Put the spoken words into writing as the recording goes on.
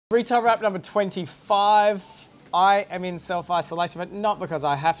Retail wrap number 25. I am in self-isolation, but not because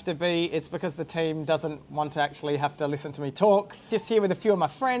I have to be. It's because the team doesn't want to actually have to listen to me talk. Just here with a few of my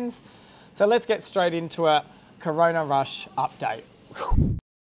friends. So let's get straight into a Corona Rush update.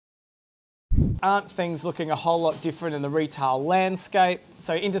 Aren't things looking a whole lot different in the retail landscape?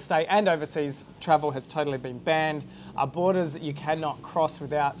 So interstate and overseas travel has totally been banned. Our borders you cannot cross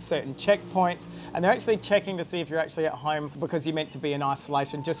without certain checkpoints, and they're actually checking to see if you're actually at home because you're meant to be in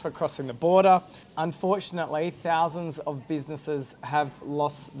isolation just for crossing the border. Unfortunately, thousands of businesses have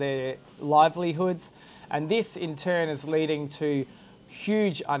lost their livelihoods, and this in turn is leading to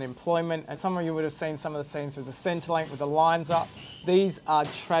huge unemployment. And some of you would have seen some of the scenes with the Centrelink with the lines up. These are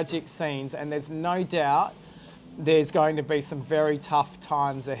tragic scenes, and there's no doubt there's going to be some very tough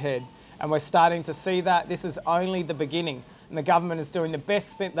times ahead. And we're starting to see that. This is only the beginning. And the government is doing the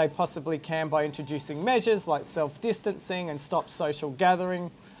best that they possibly can by introducing measures like self-distancing and stop social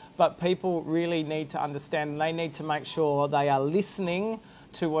gathering. But people really need to understand, and they need to make sure they are listening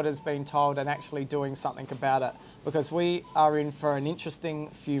to what has been told and actually doing something about it, because we are in for an interesting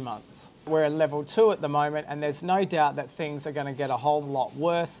few months. We're at level 2 at the moment, and there's no doubt that things are going to get a whole lot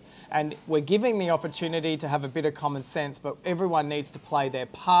worse, and we're giving the opportunity to have a bit of common sense, but everyone needs to play their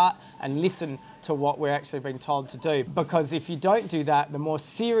part and listen to what we're actually being told to do, because if you don't do that, the more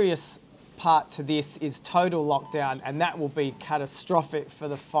serious part to this is total lockdown, and that will be catastrophic for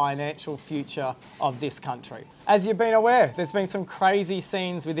the financial future of this country. As you've been aware, there's been some crazy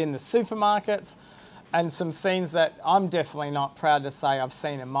scenes within the supermarkets, and some scenes that I'm definitely not proud to say I've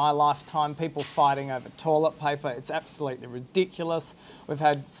seen in my lifetime. People fighting over toilet paper. It's absolutely ridiculous. We've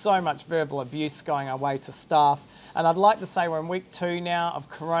had so much verbal abuse going our way to staff. And I'd like to say we're in week 2 now of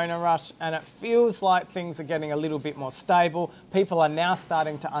Corona Rush, and it feels like things are getting a little bit more stable. People are now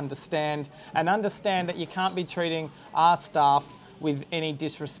starting to understand that you can't be treating our staff with any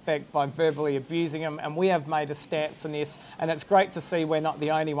disrespect by verbally abusing them, and we have made a stance on this, and it's great to see we're not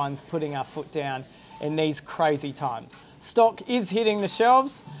the only ones putting our foot down in these crazy times. Stock is hitting the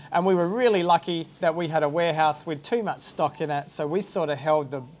shelves, and we were really lucky that we had a warehouse with too much stock in it, so we sort of held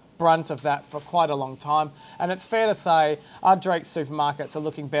the brunt of that for quite a long time. And it's fair to say our Drake supermarkets are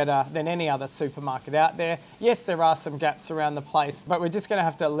looking better than any other supermarket out there. Yes, there are some gaps around the place, but we're just going to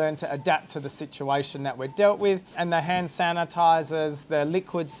have to learn to adapt to the situation that we're dealt with. And the hand sanitizers, the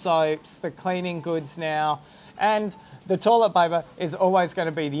liquid soaps, the cleaning goods now, and the toilet paper is always going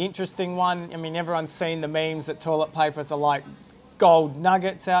to be the interesting one. I mean, everyone's seen the memes that toilet papers are like gold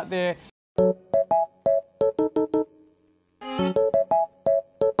nuggets out there.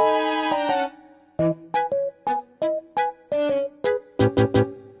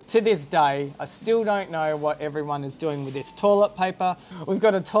 To this day, I still don't know what everyone is doing with this toilet paper. We've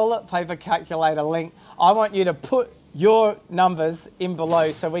got a toilet paper calculator link. I want you to put your numbers in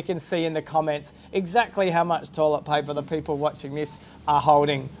below so we can see in the comments exactly how much toilet paper the people watching this are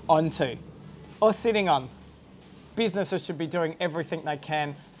holding onto or sitting on. Businesses should be doing everything they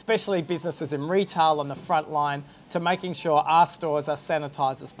can, especially businesses in retail on the front line, to making sure our stores are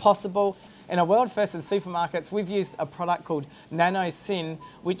sanitised as possible. In a world first in supermarkets, we've used a product called NanoSyn,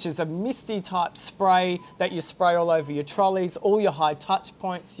 which is a misty type spray that you spray all over your trolleys, all your high touch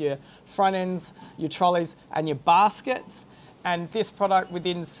points, your front ends, your trolleys and your baskets. And this product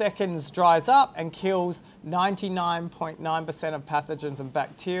within seconds dries up and kills 99.9% of pathogens and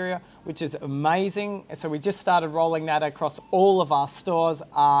bacteria, which is amazing. So we just started rolling that across all of our stores,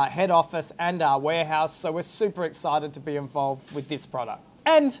 our head office and our warehouse. So we're super excited to be involved with this product.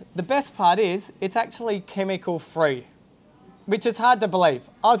 And the best part is it's actually chemical free, which is hard to believe.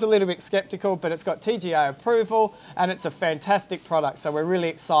 I was a little bit skeptical, but it's got TGA approval and it's a fantastic product. So we're really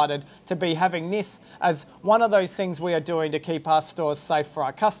excited to be having this as one of those things we are doing to keep our stores safe for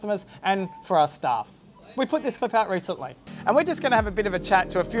our customers and for our staff. We put this clip out recently, and we're just going to have a bit of a chat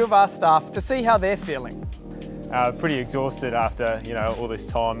to a few of our staff to see how they're feeling. Pretty exhausted after, all this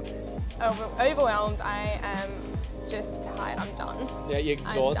time. Overwhelmed. I am just tired. I'm done. Yeah, you're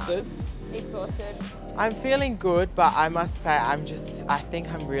exhausted? Exhausted. I'm feeling good, but I must say I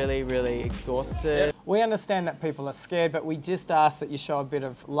think I'm really, really exhausted. We understand that people are scared, but we just ask that you show a bit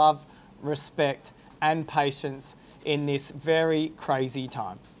of love, respect and patience in this very crazy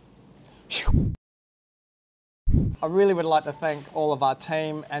time. I really would like to thank all of our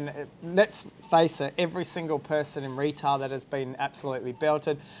team, and let's face it, every single person in retail that has been absolutely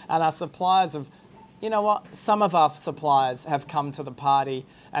belted, and our suppliers have you know what? Some of our suppliers have come to the party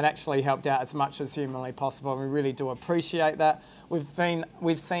and actually helped out as much as humanly possible, and we really do appreciate that.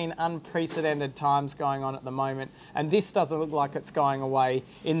 We've seen unprecedented times going on at the moment, and this doesn't look like it's going away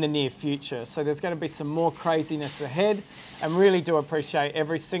in the near future. So there's going to be some more craziness ahead, and really do appreciate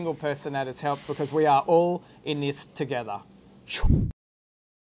every single person that has helped, because we are all in this together.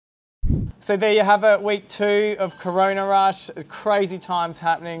 So there you have it, week 2 of Corona Rush. Crazy times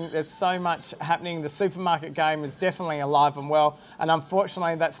happening. There's so much happening. The supermarket game is definitely alive and well, and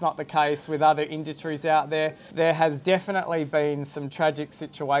unfortunately that's not the case with other industries out there. There has definitely been some tragic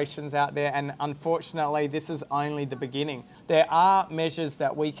situations out there, and unfortunately this is only the beginning. There are measures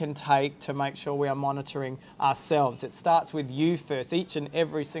that we can take to make sure we are monitoring ourselves. It starts with you first, each and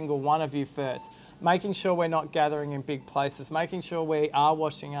every single one of you first. Making sure we're not gathering in big places, making sure we are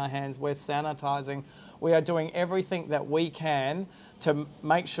washing our hands, we're sanitising. We are doing everything that we can to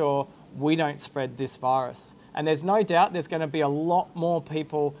make sure we don't spread this virus. And there's no doubt there's going to be a lot more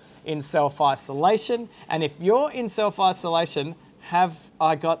people in self-isolation. And if you're in self-isolation, have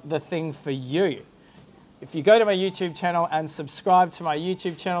I got the thing for you? If you go to my YouTube channel and subscribe to my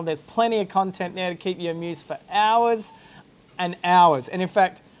YouTube channel, there's plenty of content there to keep you amused for hours and hours. And in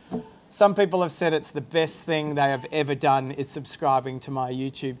fact, some people have said it's the best thing they have ever done is subscribing to my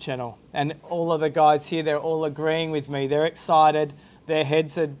YouTube channel. And all of the guys here, they're all agreeing with me. They're excited. Their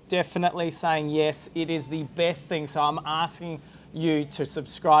heads are definitely saying, yes, it is the best thing. So I'm asking you to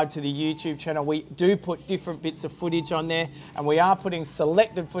subscribe to the YouTube channel. We do put different bits of footage on there, and we are putting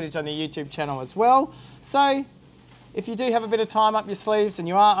selected footage on the YouTube channel as well. So if you do have a bit of time up your sleeves and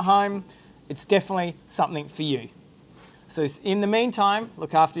you are at home, it's definitely something for you. So in the meantime,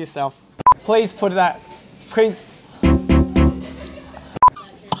 look after yourself. Please put that, please.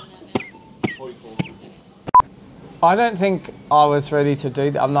 I don't think I was ready to do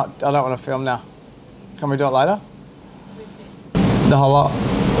that. I don't want to film now. Can we do it later? The whole lot.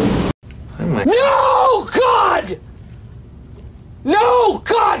 No, God! No,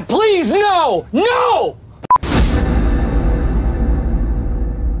 God, please, no! No!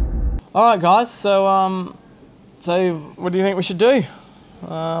 All right, guys, so what do you think we should do?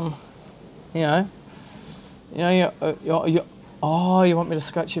 You want me to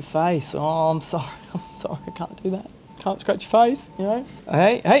scratch your face? Oh, I'm sorry, I can't do that. Can't scratch your face, you know?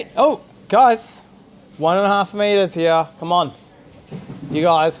 Hey, oh, guys, 1.5 meters here, come on. You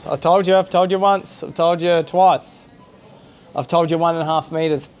guys, I've told you once, I've told you twice. I've told you 1.5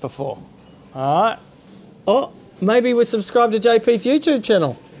 meters before, all right? Oh, maybe we'll subscribe to JP's YouTube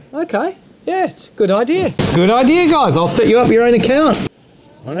channel. Okay, yeah, it's a good idea. Good idea, guys, I'll set you up your own account.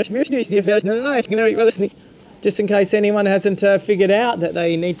 Just in case anyone hasn't figured out that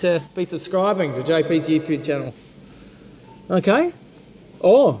they need to be subscribing to JP's YouTube channel. Okay?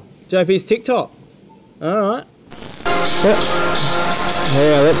 Or JP's TikTok. All right.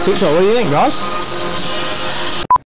 Yeah, that's TikTok. What do you think, guys?